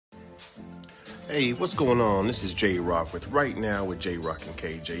Hey, what's going on? This is J Rock with Right Now with J Rock and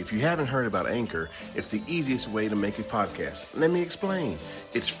KJ. If you haven't heard about Anchor, it's the easiest way to make a podcast. Let me explain.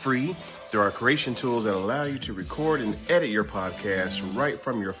 It's free. There are creation tools that allow you to record and edit your podcast right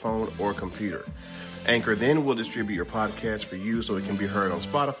from your phone or computer. Anchor then will distribute your podcast for you so it can be heard on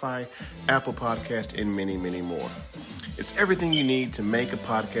Spotify, Apple Podcast, and many, many more. It's everything you need to make a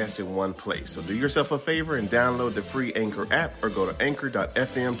podcast in one place. So do yourself a favor and download the free Anchor app or go to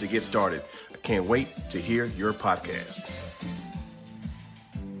anchor.fm to get started. I can't wait to hear your podcast.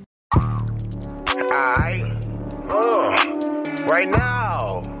 Right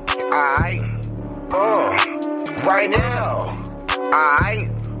now. Right now.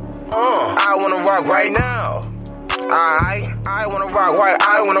 I wanna rock right now. I wanna rock right.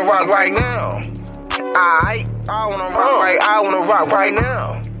 I wanna rock right now. I wanna rock right. I wanna rock right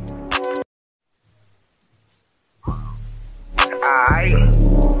now.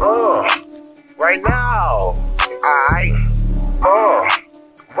 Right now.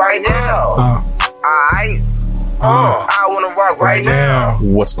 Right now. I wanna rock right now.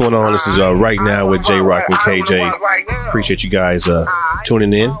 What's going on? This is Right Now with J Rock and KJ. Appreciate you guys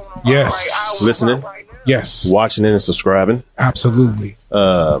tuning in. Yes. Listening. Yes. Watching and subscribing. Absolutely.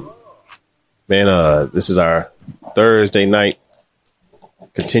 This is our Thursday night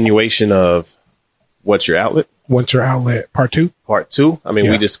continuation of What's Your Outlet? What's Your Outlet? Part 2? Part 2. I mean,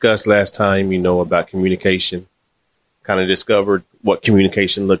 Yeah. we discussed last time, about communication. Kind of discovered what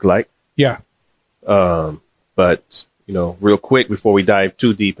communication looked like. Yeah. But, real quick before we dive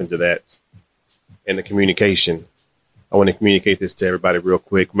too deep into that and the communication, I want to communicate this to everybody real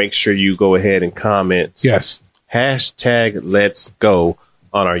quick. Make sure you go ahead and comment. Yes. Hashtag Let's Go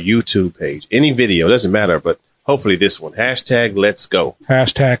on our YouTube page. Any video, doesn't matter, but hopefully this one. Hashtag Let's Go.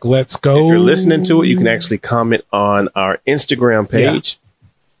 Hashtag Let's Go. If you're listening to it, you can actually comment on our Instagram page.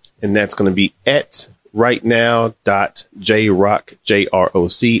 Yeah. And that's going to be at rightnow.jrock,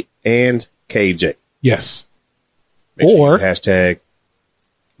 JROC, and KJ. Yes. Make sure you hashtag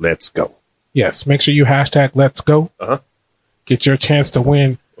Let's Go. Yes. Make sure you hashtag Let's Go. Get your chance to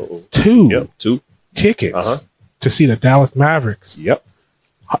win two tickets to see the Dallas Mavericks. Yep.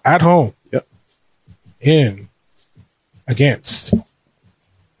 At home. Yep. Against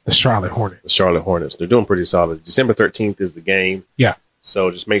the Charlotte Hornets. The Charlotte Hornets. They're doing pretty solid. December 13th is the game. Yeah. So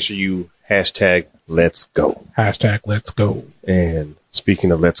just make sure you hashtag Let's Go. Hashtag Let's Go. And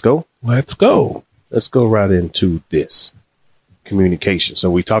speaking of Let's Go. Let's go. Let's go right into this communication. So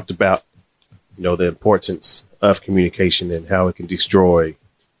we talked about, the importance of communication and how it can destroy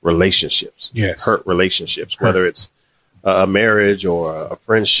relationships. Yes. Hurt relationships, whether it's a marriage or a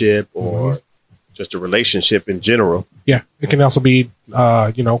friendship or just a relationship in general. Yeah. It can also be,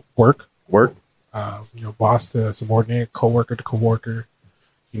 work. Work. Boss to subordinate, coworker to coworker,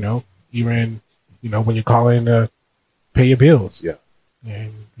 even, when you call in to pay your bills. Yeah.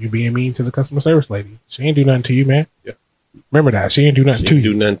 And you being mean to the customer service lady. She ain't do nothing to you, man. Yeah. Remember that. She ain't do nothing to you.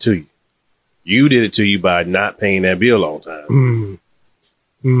 Do nothing to you. You did it to you by not paying that bill on time.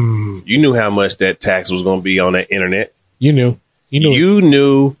 You knew how much that tax was going to be on that internet. You knew. You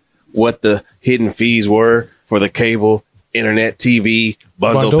knew what the hidden fees were for the cable, internet, TV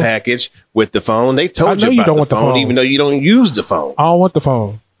bundle package with the phone. They told you about the phone, even though you don't use the phone. I don't want the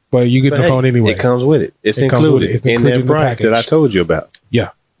phone, but you get the phone anyway. It comes with it. It's included in that price that I told you about. Yeah.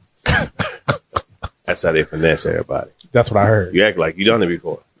 That's how they finesse everybody. That's what I heard. You act like you done it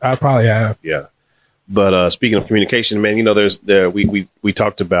before. I probably have. Yeah. But speaking of communication, man, we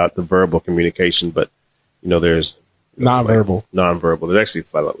talked about the verbal communication, but there's nonverbal. Nonverbal. There's actually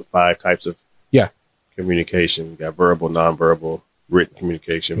 5 types of communication. You got verbal, nonverbal, written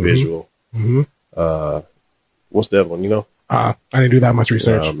communication, visual. What's the other one? I didn't do that much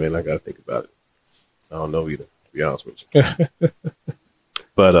research. Oh man, I gotta think about it. I don't know either, to be honest with you.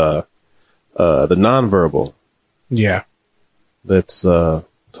 But the nonverbal. Yeah. Let's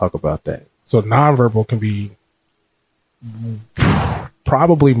talk about that. So nonverbal can be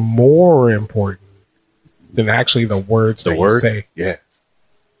probably more important than actually the words that you say. Yeah.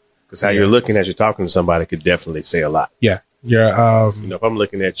 Because how you're looking as you're talking to somebody could definitely say a lot. Yeah. Yeah. If I'm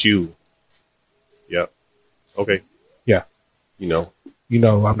looking at you. Yep. Okay. Yeah. I'm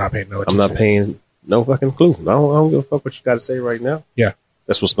not paying no attention. I'm not paying no fucking clue. I don't give a fuck what you got to say right now. Yeah.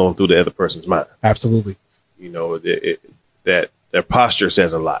 That's what's going through the other person's mind. Absolutely. That their posture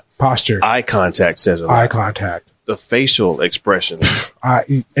says a lot. Posture. Eye contact says a lot. Eye contact. The facial expressions.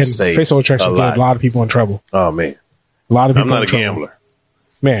 Facial expressions get a lot of people in trouble. Oh man. A lot of people. I'm not a gambler.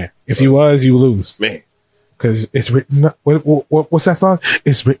 Man, if you was, you lose. Man. Because it's written. What's that song?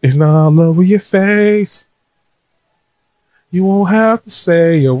 It's written all over your face. You won't have to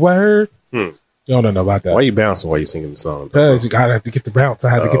say a word. You don't know about that. Why are you bouncing while you singing the song? Because you gotta have to get the bounce.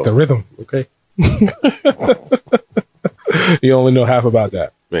 I had to get the rhythm. Okay. You only know half about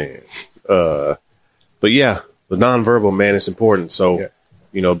that, man. But yeah, the nonverbal, man, it's important. So,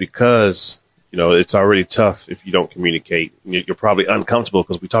 because it's already tough if you don't communicate. You're probably uncomfortable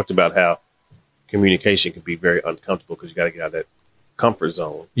because we talked about how communication can be very uncomfortable because you got to get out of that comfort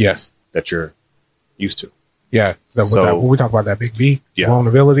zone. Yes, that you're used to. Yeah. When we talk about that big V,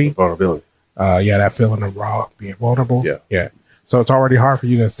 vulnerability. That feeling of raw, being vulnerable. Yeah. So it's already hard for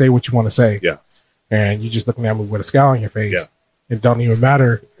you to say what you want to say. Yeah. And you're just looking at me with a scowl on your face. Yeah. It don't even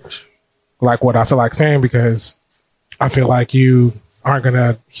matter like what I feel like saying because I feel like you aren't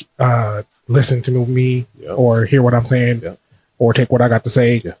going to listen to me or hear what I'm saying or take what I got to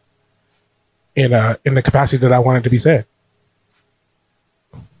say in the capacity that I want it to be said.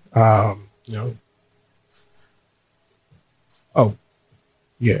 Oh,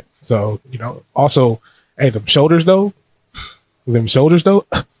 yeah. So, also, hey, them shoulders though,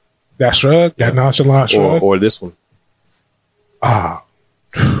 that shrug, that nonchalant shrug. Or this one.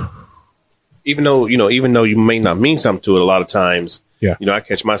 Even though you may not mean something to it a lot of times, I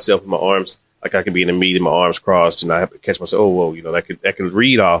catch myself in my arms, like I can be in a meeting, my arms crossed, and I have to catch myself, that can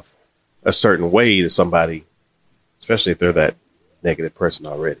read off a certain way to somebody, especially if they're that negative person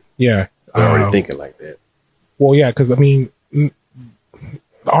already. Yeah. They're already thinking like that. Well, yeah, because,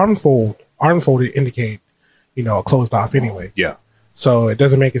 the arm fold indicate, a closed off anyway. Yeah. So it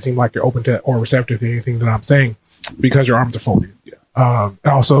doesn't make it seem like you're open to or receptive to anything that I'm saying because your arms are folded. Yeah. And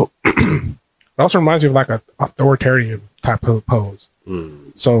also, it also reminds you of like an authoritarian type of pose.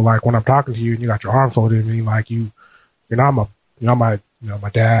 Mm. So like when I'm talking to you and you got your arm folded, I mean, like you're not my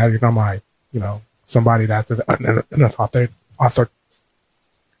dad, you're not my, somebody that's an author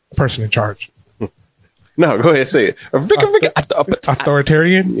person in charge. No, go ahead, say it.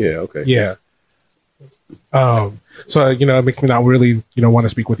 Authoritarian? Yeah, okay. Yeah. So, it makes me not really, want to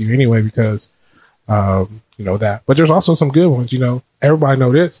speak with you anyway because, that. But there's also some good ones, Everybody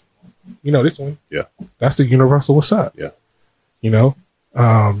know this. This one. Yeah. That's the universal what's up. Yeah.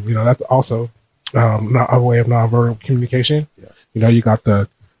 That's also not a way of nonverbal communication. Yeah. You got the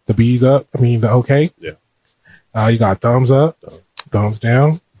B's up. The okay. Yeah. You got thumbs up, thumbs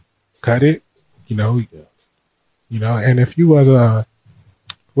down, cut it. And if you was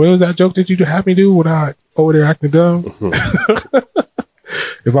what was that joke that you had me do when I over there acting dumb?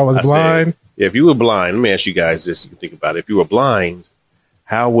 If I was blind. If you were blind, let me ask you guys this. You can think about it. If you were blind,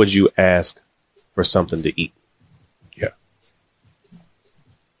 how would you ask for something to eat? Yeah.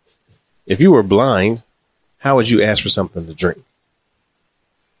 If you were blind, how would you ask for something to drink?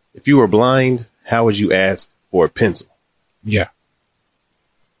 If you were blind, how would you ask for a pencil? Yeah.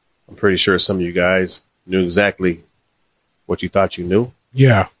 I'm pretty sure some of you guys knew exactly what you thought you knew.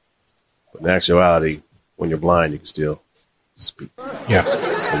 Yeah. But in actuality, when you're blind, you can still speak. Yeah.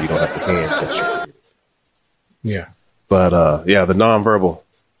 So you don't have to hand touch you. Yeah. But, the nonverbal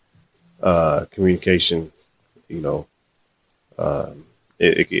communication,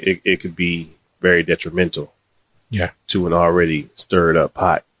 it could be very detrimental. Yeah. To an already stirred up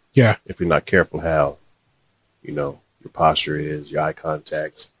pot. Yeah. If you're not careful how, your posture is, your eye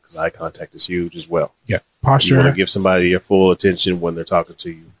contact, because eye contact is huge as well. Yeah. Posture. You want to give somebody your full attention when they're talking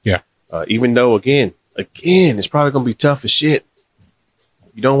to you. Yeah. Even though, again, it's probably going to be tough as shit.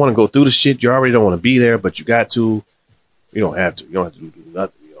 You don't want to go through the shit. You already don't want to be there, but you got to. You don't have to. You don't have to do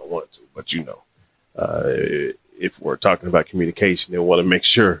nothing. You don't want to. But if we're talking about communication, then want to make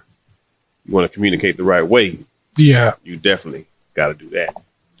sure you want to communicate the right way. Yeah. You definitely got to do that.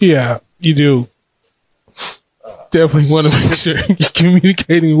 Yeah, you do. Definitely want to make sure you're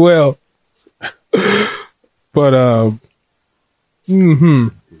communicating well. But,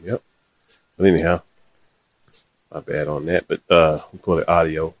 Yep. But anyhow, my bad on that. But we pull the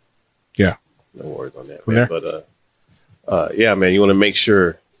audio. Yeah. No worries on that, man. But man, you want to make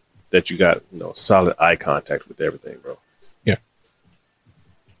sure that you got solid eye contact with everything, bro. Yeah.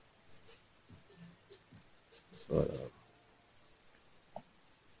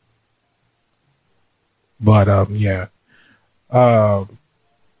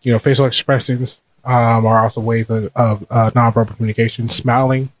 Facial expressions are also ways of nonverbal communication.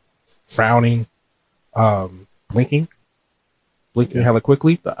 Smiling, frowning, blinking hella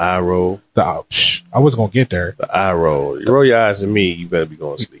quickly. The eye roll. I was gonna get there. The eye roll. You roll your eyes at me, you better be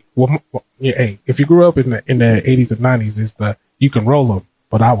going to sleep. Well, hey, if you grew up in the 80s and 90s, it's you can roll them,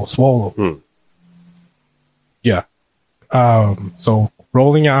 but I will swallow them. Yeah. So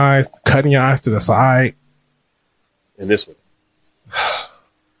rolling your eyes, cutting your eyes to the side. And this one.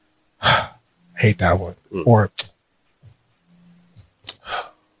 Hate that one. Or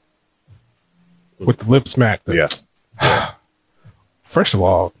with the lip smack. First of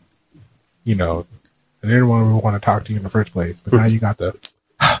all, you know, I didn't want to talk to you in the first place, but now you got the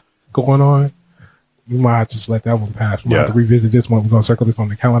going on. You might just let that one pass. We might have to revisit this one. We're going to circle this on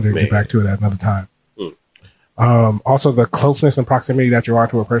the calendar and get back to it at another time. Also, the closeness and proximity that you are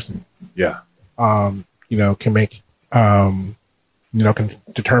to a person. Yeah. You know, can make, you know, can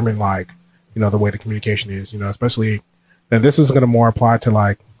determine like, you know, the way the communication is, you know, especially, and this is going to more apply to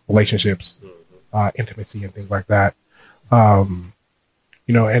like relationships, intimacy and things like that. You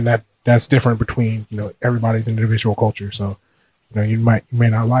know, and that's different between, you know, everybody's individual culture. So, you know, you may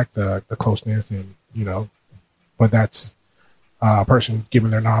not like the closeness and, you know, but that's a person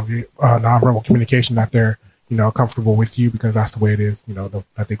giving their nonverbal communication that they're, you know, comfortable with you because that's the way it is, you know,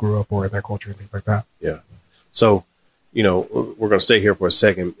 that they grew up or in their culture and things like that. Yeah. So, you know, we're going to stay here for a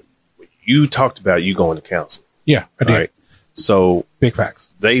second. You talked about you going to counseling. Yeah, I did. Right? So big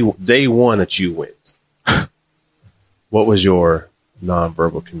facts. Day one that you went, what was your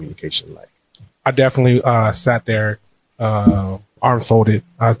nonverbal communication like? I definitely sat there, arms folded.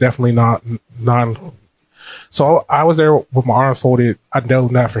 I was definitely non. So I was there with my arms folded. I know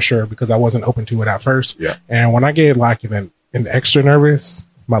that for sure because I wasn't open to it at first. Yeah. And when I get like an extra nervous,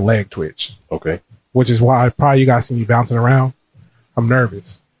 my leg twitch. Okay. Which is why probably you guys see me bouncing around. I'm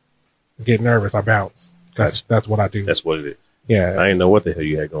nervous. I get nervous. I bounce. That's what I do. That's what it is. Yeah. I didn't know what the hell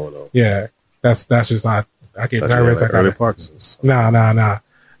you had going on. Yeah. That's just I get nervous. Like early Parkinson's. Nah.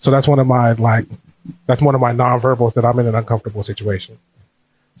 So that's one of my nonverbals that I'm in an uncomfortable situation.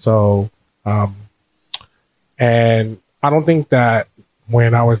 So, and I don't think that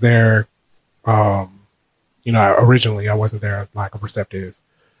when I was there, you know, originally I wasn't there like a receptive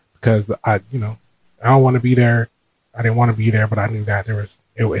because I don't want to be there. I didn't want to be there, but I knew that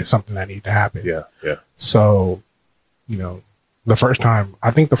it was something that needed to happen. Yeah. Yeah. So, you know, the first time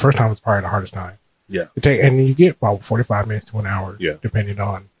was probably the hardest time. Yeah. And you get about 45 minutes to an hour, depending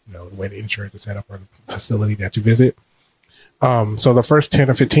on, you know, the way the insurance is set up or the facility that you visit. So the first 10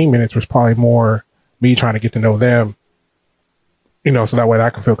 or 15 minutes was probably more me trying to get to know them, you know, so that way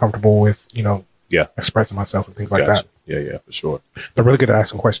I can feel comfortable with, you know, expressing myself and things like that. Yeah, for sure. They're really good at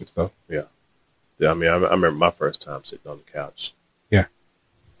asking questions though. Yeah. I mean, I remember my first time sitting on the couch. Yeah.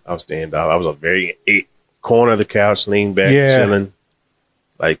 I was standing up. I was on the very corner of the couch, leaned back, chilling.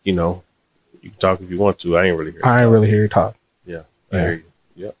 Like, you know, you can talk if you want to. I ain't really hear you talk. Yeah. I hear you.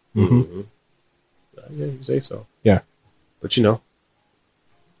 Yeah. Mm-hmm. Yeah, you say so. Yeah. But, you know,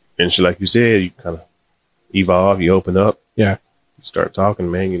 and like you said, you kind of evolve, you open up. Yeah. You start talking,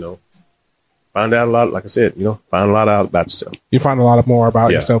 man, you know. Find out a lot, like I said, you know, find a lot out about yourself. You find a lot more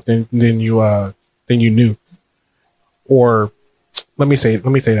about yourself than you knew. Or let me say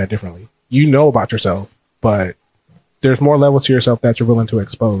that differently. You know about yourself, but there's more levels to yourself that you're willing to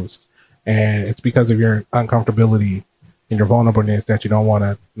expose. And it's because of your uncomfortability and your vulnerableness that you don't want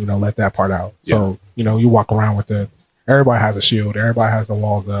to, you know, let that part out. Yeah. So, you know, you walk around with everybody has a shield. Everybody has the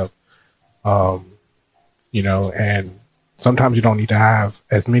walls up, you know, and sometimes you don't need to have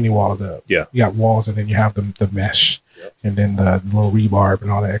as many walls up. Yeah. You got walls and then you have the mesh and then the little rebarb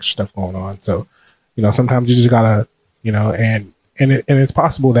and all that extra stuff going on. So, you know, sometimes you just gotta, you know, and it's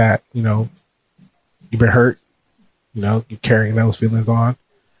possible that, you know, you've been hurt, you know, you're carrying those feelings on.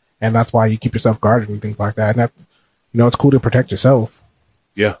 And that's why you keep yourself guarded and things like that. And that, you know, it's cool to protect yourself.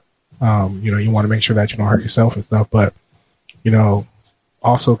 Yeah. You know, you want to make sure that you don't hurt yourself and stuff, but, you know,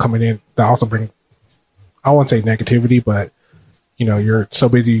 also coming in, that also bring, I won't say negativity, but, you know, you're so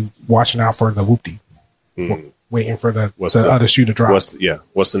busy watching out for the whoopty, waiting for the other shoe to drop.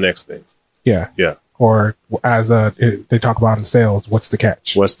 What's the next thing? Yeah. Yeah. Or as they talk about in sales, what's the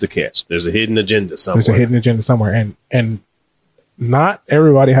catch? What's the catch? There's a hidden agenda somewhere. There's a hidden agenda somewhere. And not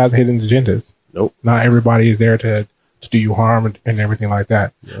everybody has hidden agendas. Nope. Not everybody is there to do you harm and everything like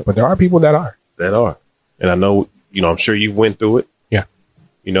that. Yep. But there are people that are. And I know, you know, I'm sure you went through it. Yeah.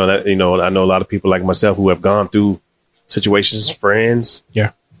 You know, that, you know, I know a lot of people like myself who have gone through situations, friends.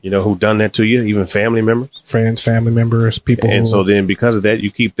 Yeah. You know, who done that to you, even family members. Friends, family members, people. And so then because of that,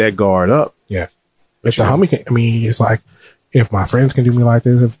 you keep that guard up. Yeah. If the homie can, I mean, it's like, if my friends can do me like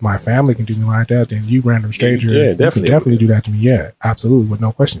this, if my family can do me like that, then you random stranger, you can definitely do that to me. Yeah, absolutely. With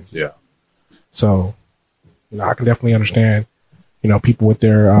no questions. Yeah. So, you know, I can definitely understand, you know, people with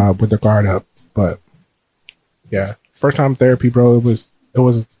their guard up, but yeah, first time therapy, bro, it was,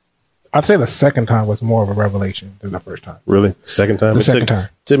 I'd say the second time was more of a revelation than the first time. Really? Second time? The second time.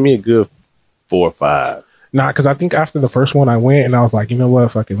 Took me a good 4 or 5. Nah, because I think after the first one I went and I was like, you know what,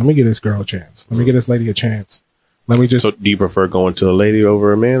 fuck it, let me give this girl a chance. Let me give this lady a chance. Let me just. So do you prefer going to a lady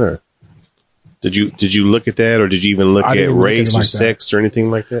over a man, or? Did you look at that, or did you even look at race or sex or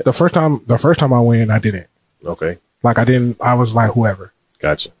anything like that? The first time I went, I didn't. Okay. Like I was like whoever.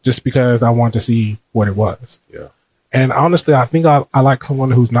 Gotcha. Just because I wanted to see what it was. Yeah. And honestly, I think I like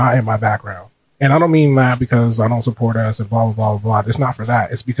someone who's not in my background. And I don't mean that because I don't support us and blah, blah, blah, blah. It's not for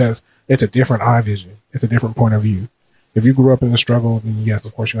that. It's because it's a different eye vision. It's a different point of view. If you grew up in the struggle, then yes,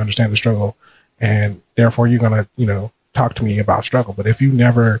 of course you understand the struggle. And therefore you're going to, talk to me about struggle. But if you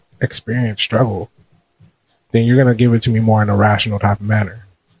never experienced struggle, then you're going to give it to me more in a rational type of manner.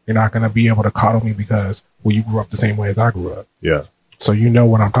 You're not going to be able to coddle me because, well, you grew up the same way as I grew up. Yeah. So you know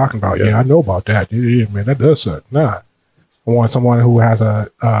what I'm talking about. Yeah, I know about that. Yeah, man, that does suck. Nah. I want someone who has I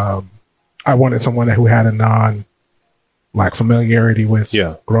wanted someone who had a familiarity with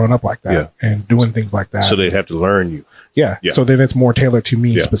growing up like that and doing things like that. So they'd have to learn you. Yeah. So then it's more tailored to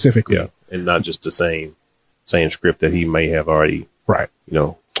me specifically. Yeah. And not just the same script that he may have already. Right.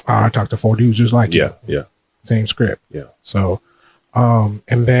 I talked to 4 dudes just like you. Yeah. Same script. Yeah. So, and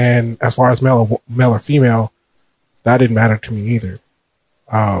then as far as male or female, that didn't matter to me either.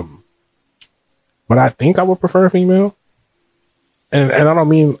 But I think I would prefer a female. And I don't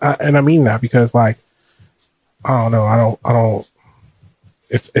mean, and I mean that because like, I don't know. I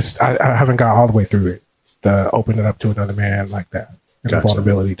haven't got all the way through it to open it up to another man like that. And the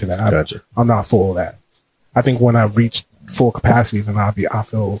vulnerability to that. I'm not full of that. I think when I reach full capacity, then I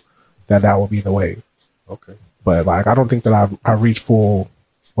feel that will be the way. Okay. But like, I don't think that I reach full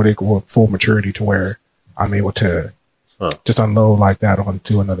maturity to where I'm able to just unload like that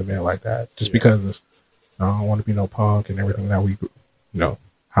onto another man like that. Just because of, I don't want to be no punk and everything that we,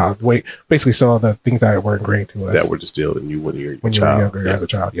 basically still the things that were ingrained to us. That were distilled in you when you were younger as a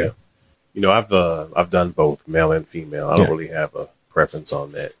child. Yeah. I've done both male and female. I don't really have a preference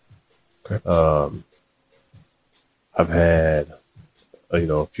on that. Okay. I've had,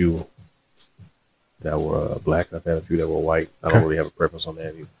 a few that were black. I've had a few that were white. I don't really have a preference on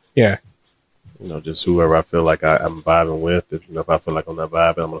that either. Yeah. Just whoever I feel like I'm vibing with. If I feel like I'm not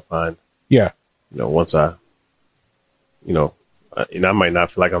vibing, I'm going to find. Yeah. Once I, and I might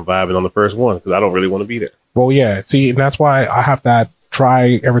not feel like I'm vibing on the first one because I don't really want to be there. Well, yeah. See, and that's why I have that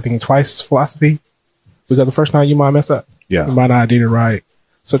try everything twice philosophy, because the first time you might mess up. Yeah. You might not did it right.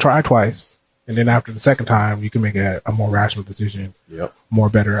 So try twice. And then after the second time, you can make a more rational decision. Yep. A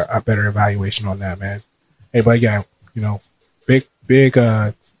better evaluation on that, man. Hey, but yeah, big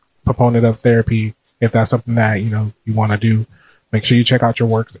proponent of therapy. If that's something that, you want to do, make sure you check out your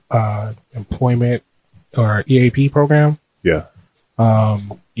work, employment or EAP program. Yeah.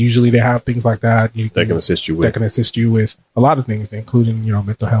 Usually they have things like that. They can assist you with. They can assist you with a lot of things, including,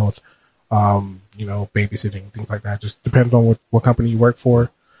 mental health, babysitting, things like that. Just depends on what company you work for.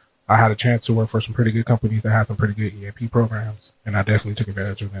 I had a chance to work for some pretty good companies that had some pretty good EAP programs, and I definitely took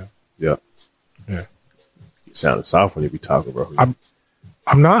advantage of them. Yeah. Yeah. You sounded soft when you be talking, bro. I'm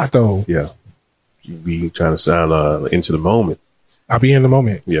not, though. Yeah. You be trying to sound into the moment. I'll be in the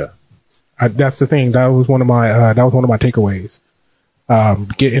moment. Yeah. That's the thing. That was one of my takeaways.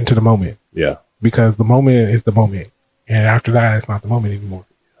 Get into the moment. Yeah. Because the moment is the moment. And after that, it's not the moment anymore.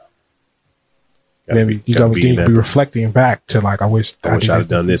 Maybe you gotta be reflecting back to like, I wish I'd have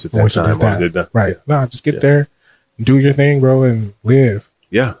done this at that time. Right. No, just get there, do your thing, bro, and live.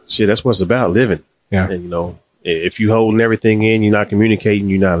 Yeah. Shit, that's what it's about, living. Yeah. And if you holding everything in, you're not communicating,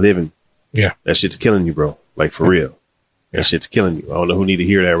 you're not living. Yeah. That shit's killing you, bro. Like for real. That shit's killing you. I don't know who need to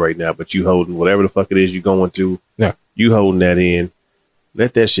hear that right now, but you holding whatever the fuck it is you going through. Yeah. You holding that in.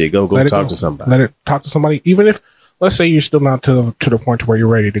 Let that shit go. Go talk to somebody. Let it talk to somebody. Even if, let's say you're still not to the point to where you're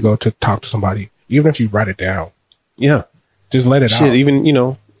ready to go to talk to somebody. Even if you write it down. Yeah. Just let it out. Even,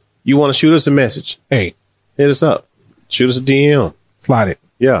 you want to shoot us a message. Hey. Hit us up. Shoot us a DM. Slide it.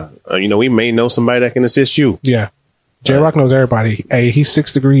 Yeah. We may know somebody that can assist you. Yeah. J-Rock knows everybody. Hey, he's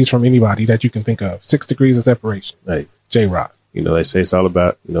 6 degrees from anybody that you can think of. 6 degrees of separation. Hey. J-Rock. They say it's all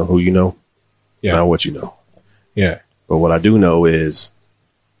about, who you know. Yeah. Not what you know. Yeah. But what I do know is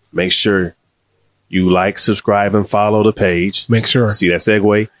make sure you like, subscribe, and follow the page. Make sure. See that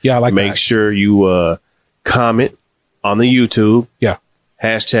segue? Yeah, I like that. Make sure you comment on the YouTube. Yeah.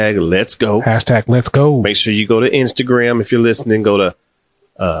 Hashtag let's go. Hashtag let's go. Make sure you go to Instagram. If you're listening, go to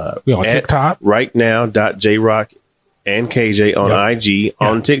we on TikTok. Right now.jrock and KJ on IG. Yeah.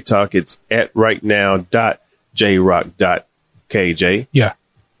 On TikTok, it's at rightnow.jrock.kj. Yeah.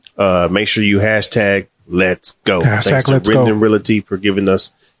 Make sure you hashtag let's go. Hashtag Thanks to Rhythm Realty for giving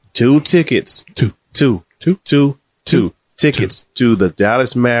us 2 tickets. Two tickets to the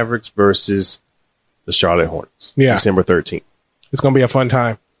Dallas Mavericks versus the Charlotte Hornets. Yeah. December 13th. It's going to be a fun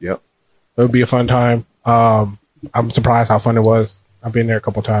time. Yep. It would be a fun time. I'm surprised how fun it was. I've been there a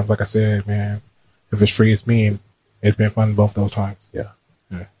couple times. Like I said, man, if it's free, it's me, and it's been fun both those times. Yeah.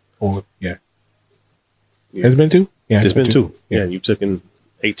 Or yeah. It's been 2. Yeah, It's been 2. Yeah, you took in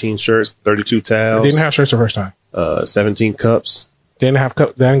 18 shirts, 32 I towels. didn't have shirts the first time. 17 cups. Didn't have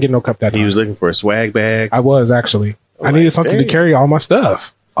cup. Didn't get no cup that time. He was looking for a swag bag. I was actually. I Like, needed something to damn. carry all my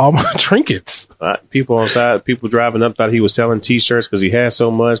stuff, all my trinkets. People on side, people driving up thought he was selling T-shirts because he had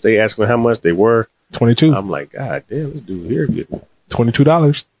so much. They asked him how much they were. 22. I'm like, God damn, this dude here good.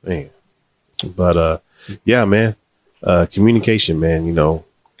 $22. Man. But yeah, man. Communication, man. You know,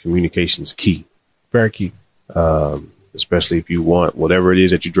 communication's key. Very key. Especially if you want whatever it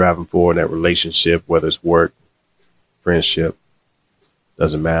is that you're driving for in that relationship, whether it's work, friendship,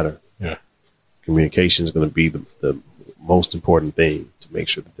 doesn't matter. Yeah. Communication is going to be the most important thing to make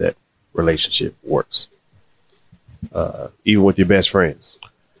sure that relationship works. Even with your best friends,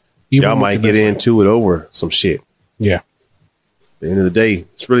 Even y'all with might your get best friend. into it over some shit. Yeah. At the end of the day,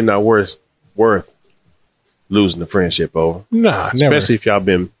 it's really not worth losing the friendship over. Nah, never. Especially if y'all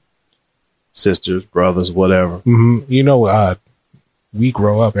been sisters, brothers, whatever. Mhm. You know, we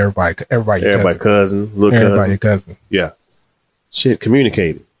grow up. Everybody, Everybody cousin, little everybody cousin. cousin. Yeah. Shit,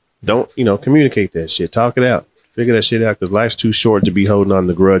 communicate it. Don't, communicate that shit. Talk it out. Figure that shit out because life's too short to be holding on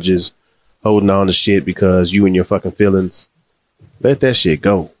to grudges, holding on to shit because you and your fucking feelings. Let that shit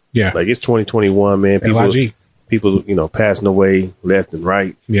go. Yeah. Like it's 2021, man. LIG. People, passing away left and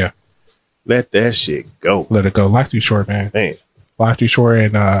right. Yeah. Let that shit go. Let it go. Life's too short, man. Man. Life's too short,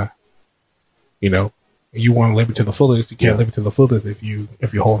 and you want to live it to the fullest. You can't live it to the fullest if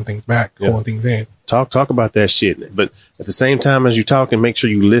you're holding things back, holding things in. Talk about that shit. But at the same time as you talking, make sure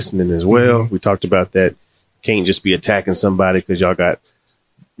you listening as well. Mm-hmm. We talked about that. Can't just be attacking somebody because y'all got,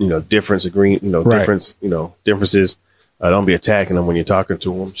 difference differences. Don't be attacking them when you're talking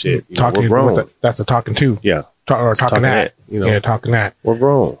to them. Shit. Talking. We're grown. That's the talking to. Yeah. Talking at. Yeah, talking at. We're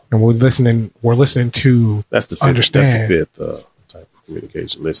grown. And we're listening. We're listening to. That's the fifth. Understand. That's the fifth type of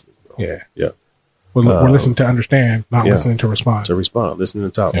communication. Listening. Bro. Yeah. Yeah. We're listening to understand, not yeah. listening to respond. To respond. Listening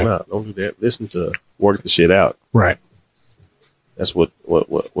to talk. Yeah. No, don't do that. Listen to work the shit out. Right. That's what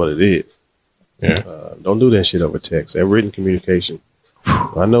it is. Yeah. Don't do that shit over text. That written communication.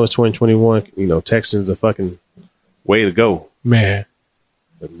 I know it's 2021. Texting's a fucking way to go. Man.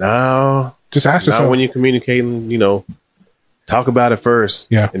 But now, Just ask yourself. when you're communicating, talk about it first.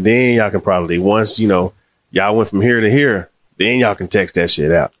 Yeah. And then y'all can probably, once, y'all went from here to here, then y'all can text that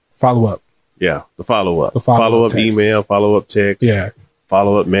shit out. Follow up. Yeah. The follow up. The follow-up text. Email, follow up text. Yeah.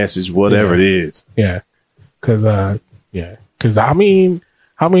 Follow up message, whatever it is. Yeah. Because I mean,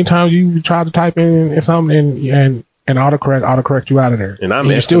 how many times you try to type in something and autocorrect you out of there, And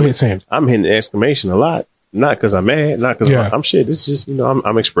you still hit send. I'm hitting the exclamation a lot. Not because I'm mad, not because Yeah. I'm shit. It's just,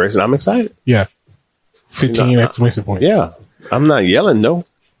 I'm expressing. I'm excited. Yeah. 15 exclamation points. Yeah. I'm not yelling, no.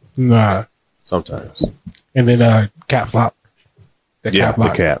 Nah. Sometimes. And then caps lock. That Yeah, cap the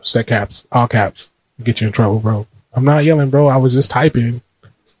lock. caps. That caps. All caps. Get you in trouble, bro. I'm not yelling, bro. I was just typing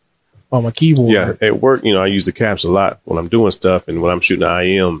on my keyboard. Yeah. At work, I use the caps a lot when I'm doing stuff and when I'm shooting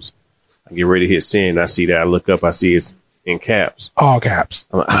IMs. I get ready to hit send. I see that. I look up. I see it's in caps. All caps.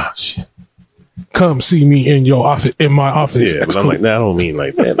 I'm like, shit. Come see me in your office, in my office. Yeah. But I'm like, I don't mean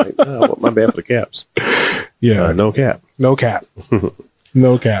like that. Like, my bad for the caps. Yeah. No cap. No cap.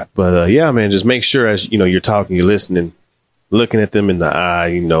 No cap. But yeah, man, just make sure as you're talking, you're listening, looking at them in the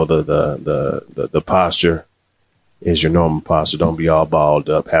eye. The posture is your normal posture. Don't be all balled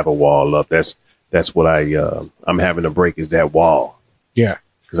up. Have a wall up. That's what I'm having to break is that wall Yeah.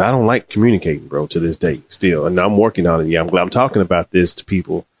 because I don't like communicating, bro. To this day, still, and I'm working on it. Yeah, I'm glad I'm talking about this to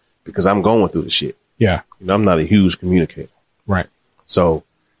people because I'm going through the shit. Yeah. I'm not a huge communicator, Right. so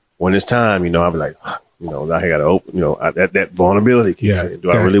when it's time, I'll be like. I got to open, that vulnerability kicks in. Do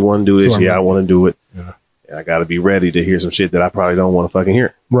I really want to do this? Yeah, I want to do it. Yeah. And I got to be ready to hear some shit that I probably don't want to fucking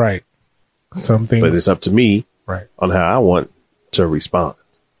hear. Right. Something. But it's up to me Right. on how I want to respond.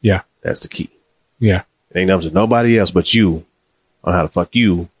 Yeah. That's the key. Yeah. It ain't up to nobody else but you on how the fuck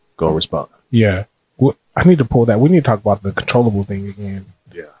you gonna respond. Yeah. Well, I need to pull that. We need to talk about the controllable thing again.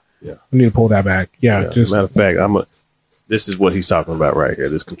 Yeah. Yeah. We need to pull that back. Yeah. Just Matter of fact, this is what he's talking about right here.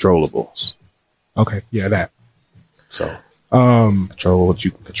 This controllables. okay. Yeah. That. So control what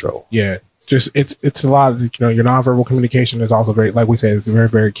you can control. Yeah. Just it's a lot of your nonverbal communication is also great. Like we said, it's very,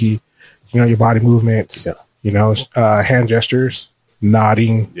 very key. Your body movements. Yeah. Hand gestures,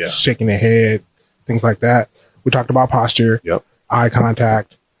 nodding, Yeah. shaking the head, things like that. We talked about posture. Yep. Eye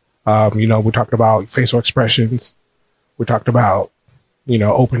contact. We talked about facial expressions. We talked about,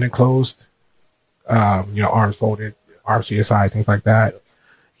 open and closed, arms folded, arms to your side, things like that.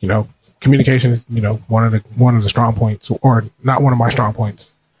 Communication is, one of the strong points, or not one of my strong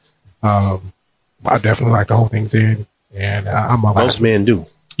points. I definitely like to hold things in, and I'm a Most men do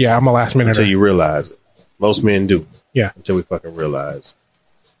I'm a last minute until you realize it. Most men do. Yeah. Until we fucking realize.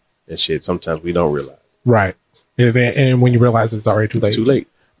 And shit, sometimes we don't realize. right. And when you realize it's already too late. It's too late.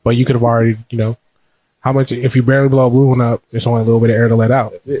 But you could have already, how much, if you barely blow a balloon up, there's only a little bit of air to let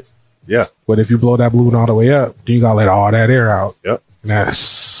out. That's it. Yeah. But if you blow that balloon all the way up, then you got to let all that air out. Yep. And that's,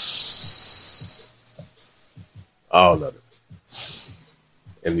 All of it.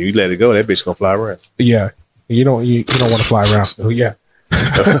 And you let it go, that bitch gonna fly around. yeah. You don't want to fly around. So, yeah.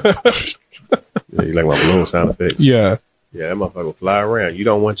 Yeah, you like my balloon sound effects. Yeah. Yeah, that motherfucker will fly around. You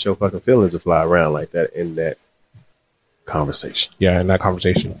don't want your fucking feelings to fly around like that in that conversation. Yeah. In that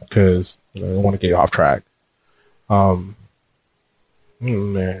conversation, because, you don't want to get off track. Man.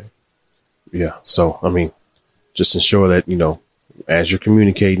 Yeah. So, I mean, just ensure that, as you're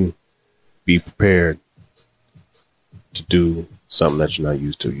communicating, be prepared to do something that you're not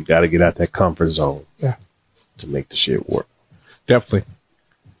used to. You got to get out that comfort zone. Yeah. To make the shit work. Definitely.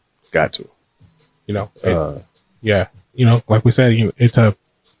 Got to. Yeah. Like we said, it's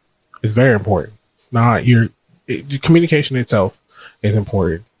very important. Communication itself is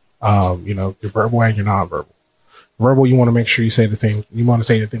important. Your verbal and your nonverbal. Verbal, you want to make sure you say the things. You want to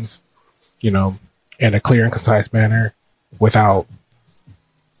say the things, in a clear and concise manner, without,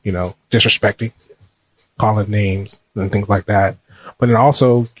 disrespecting, calling names and things like that. But then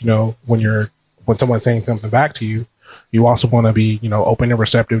also, when someone's saying something back to you, you also want to be, open and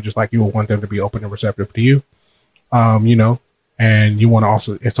receptive, just like you would want them to be open and receptive to you. And you want to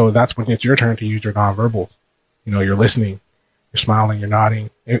also, and so that's when it's your turn to use your nonverbals. You're listening, you're smiling, you're nodding,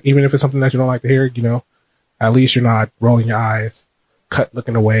 even if it's something that you don't like to hear, at least you're not rolling your eyes,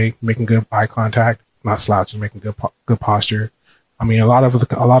 looking away, making good eye contact, not slouching, making good posture. I mean, a lot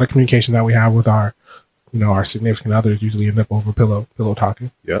of communication that we have with our, our significant others usually end up over pillow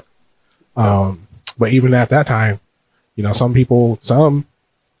talking. Yep. But even at that time, that's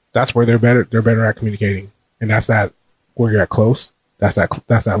where they're better at communicating. And that's that where you're at close. That's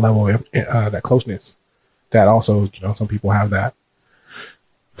that level of that closeness that also, some people have that.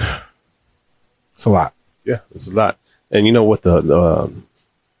 It's a lot. Yeah, it's a lot. And you know what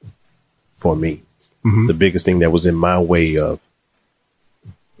for me, the biggest thing that was in my way of,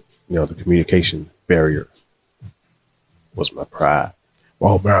 the communication barrier was my pride.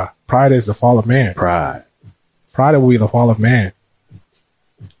 Oh, bro. Pride is the fall of man. Pride will be the fall of man.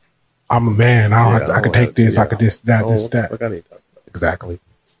 I'm a man. I can take this. I could this, that, this, that. What I need to talk about? Exactly.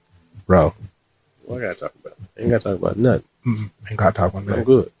 Bro. What I got to talk about? I ain't got to talk about nothing. Ain't got to talk about nothing. I'm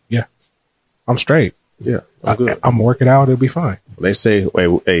good. Yeah. I'm straight. Yeah, I'm good. I'm working out. It'll be fine. They say,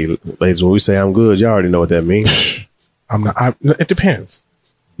 hey, ladies, when we say I'm good, y'all already know what that means. I'm not. It depends.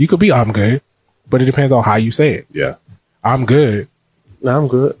 You could be I'm good, but it depends on how you say it. Yeah. I'm good. No, I'm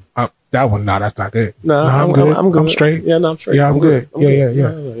good. That one, that's not good. No, I'm good. I'm good. I'm straight. Yeah, no, I'm straight. Yeah, I'm good. Yeah.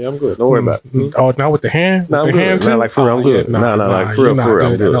 Yeah, I'm good. Don't worry about it. Oh, not with the hand? No, I'm good. Not like for real, I'm good. No, like for real,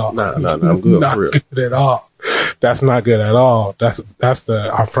 I'm good. No, I'm good for real. Good at all. That's not good at all. That's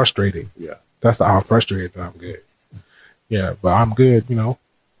the I'm frustrated. Yeah. That's the I'm frustrated that I'm good. Yeah, but I'm good,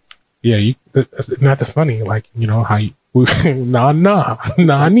 Yeah, that's funny, like, how you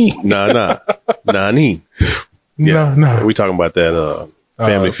Nani. Yeah. Nah. We talking about that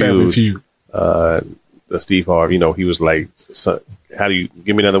Family Feud. The Steve Harvey, he was like, how do you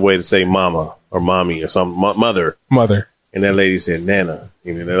give me another way to say mama or mommy or some mother? And that lady said Nana.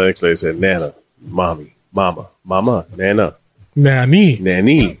 And then the next lady said Nana, mommy, mama, Nana,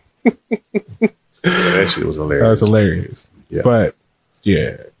 Nanny. That shit was hilarious. That's hilarious. Yeah.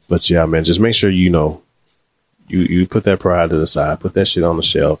 But yeah, man, just make sure you put that pride to the side, put that shit on the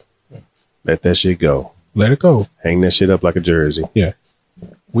shelf, let that shit go. Let it go. Hang that shit up like a jersey. Yeah.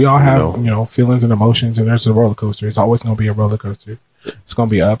 We all have, feelings and emotions, and there's a roller coaster. It's always going to be a roller coaster. It's going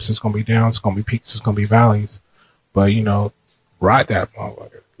to be ups, it's going to be downs, it's going to be peaks, it's going to be valleys. But, ride that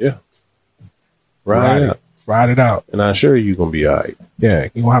motherfucker. Yeah. Ride it out. And I'm sure you're going to be all right. Yeah.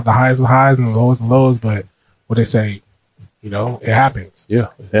 You're going to have the highs and the lows, but what they say, it happens. Yeah.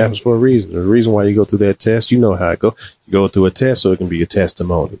 It happens for a reason. The reason why you go through that test, you know how it goes. You go through a test so it can be a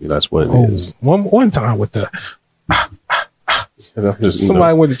testimony. That's what it is. One time with the... Just,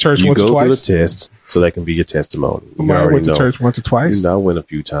 somebody went to church once or twice. You go through the test so that can be your testimony. Somebody went to church once or twice. I went a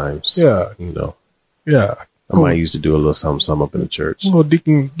few times. Yeah. Yeah. I might used to do a little something up in the church. A little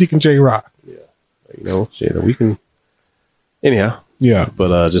Deacon J Rock. Yeah. Shit, we can. Anyhow. Yeah.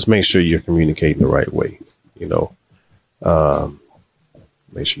 But just make sure you're communicating the right way.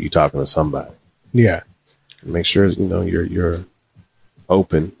 Make sure you're talking to somebody. Yeah. Make sure you're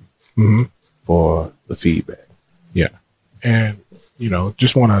open for the feedback. Yeah. And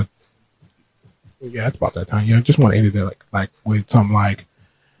just want to Yeah, it's about that time. Yeah, I just want to end it like with something like,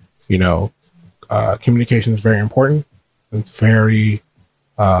 you know, communication is very important. It's very,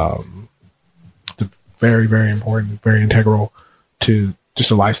 very, very important, very integral to just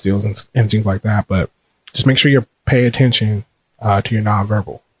the life skills and things like that. But just make sure you pay attention to your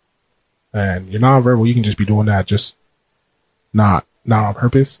nonverbal. And your nonverbal, you can just be doing that just not on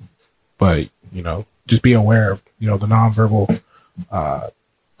purpose, but, you know, just be aware of, you know, the nonverbal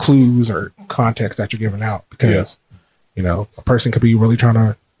clues or context that you're giving out, because, you know, a person could be really trying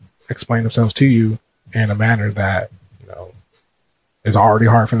to explain themselves to you in a manner that, you know, is already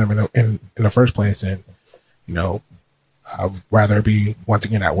hard for them in the first place. And, you know, rather it be, once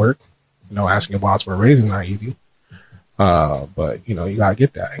again, at work, you know, asking your boss for a raise is not easy. But, you know, you gotta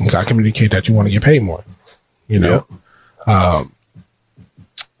get that. You gotta communicate that you want to get paid more, you know.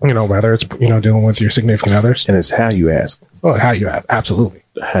 You know, whether it's, you know, dealing with your significant others. And it's how you ask. Oh, how you ask. Absolutely.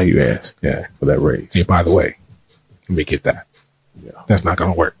 How you ask. Yeah. For that raise. Hey, by the way, let me get that. Yeah. That's not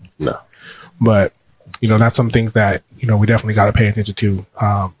going to work. No. But, you know, that's some things that, you know, we definitely got to pay attention to. You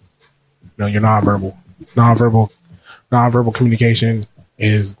know, your nonverbal communication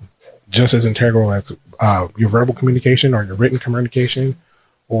is just as integral as your verbal communication or your written communication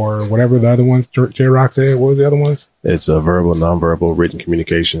or whatever the other ones J-Rock said. What was the other ones? It's a verbal, nonverbal, written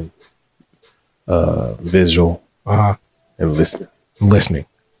communication, visual, and listening. Listening.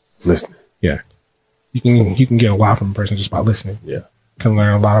 Yeah. You can get a lot from a person just by listening. Yeah. You can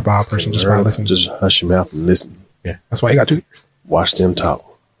learn a lot about a person just by listening. Just hush your mouth and listen. Yeah. That's why you got 2 years. Watch them talk.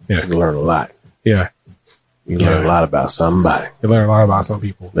 Yeah. You can learn a lot. Yeah. You can learn a lot about somebody. You learn a lot about some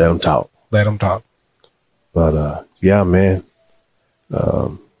people. Let them talk. But, yeah, man.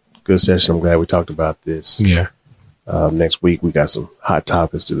 Good session. I'm glad we talked about this. Yeah. Next week, we got some hot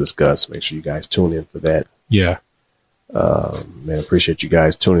topics to discuss. Make sure you guys tune in for that. Yeah. Man, appreciate you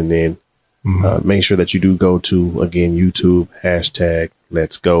guys tuning in. Mm-hmm. Make sure that you do go to, again, YouTube, hashtag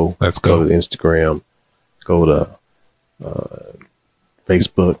Let's Go. Let's go. Go to Instagram. Go to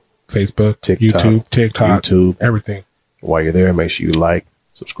Facebook, TikTok, YouTube. everything. While you're there, make sure you like,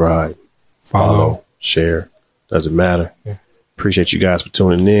 subscribe, follow, share. Doesn't matter. Yeah. Appreciate you guys for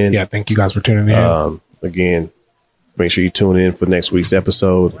tuning in. Yeah, thank you guys for tuning in. Again, make sure you tune in for next week's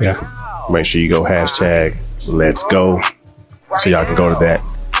episode. Yeah. Make sure you go hashtag Let's Go so y'all can go to that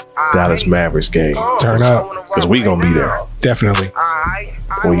Dallas Mavericks game. Turn up. Because we going to be there. Definitely.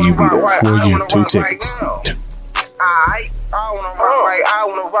 Will you be there? Will you? 2 tickets. I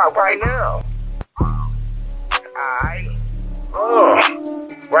wanna rock right now.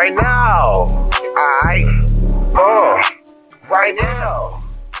 Right now. Right now.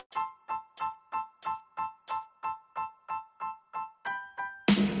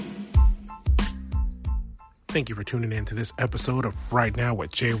 Thank you for tuning in to this episode of Right Now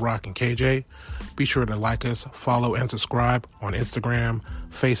with J-Rock and KJ. Be sure to like us, follow, and subscribe on Instagram,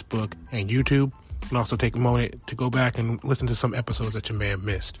 Facebook, and YouTube. And also take a moment to go back and listen to some episodes that you may have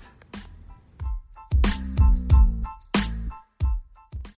missed.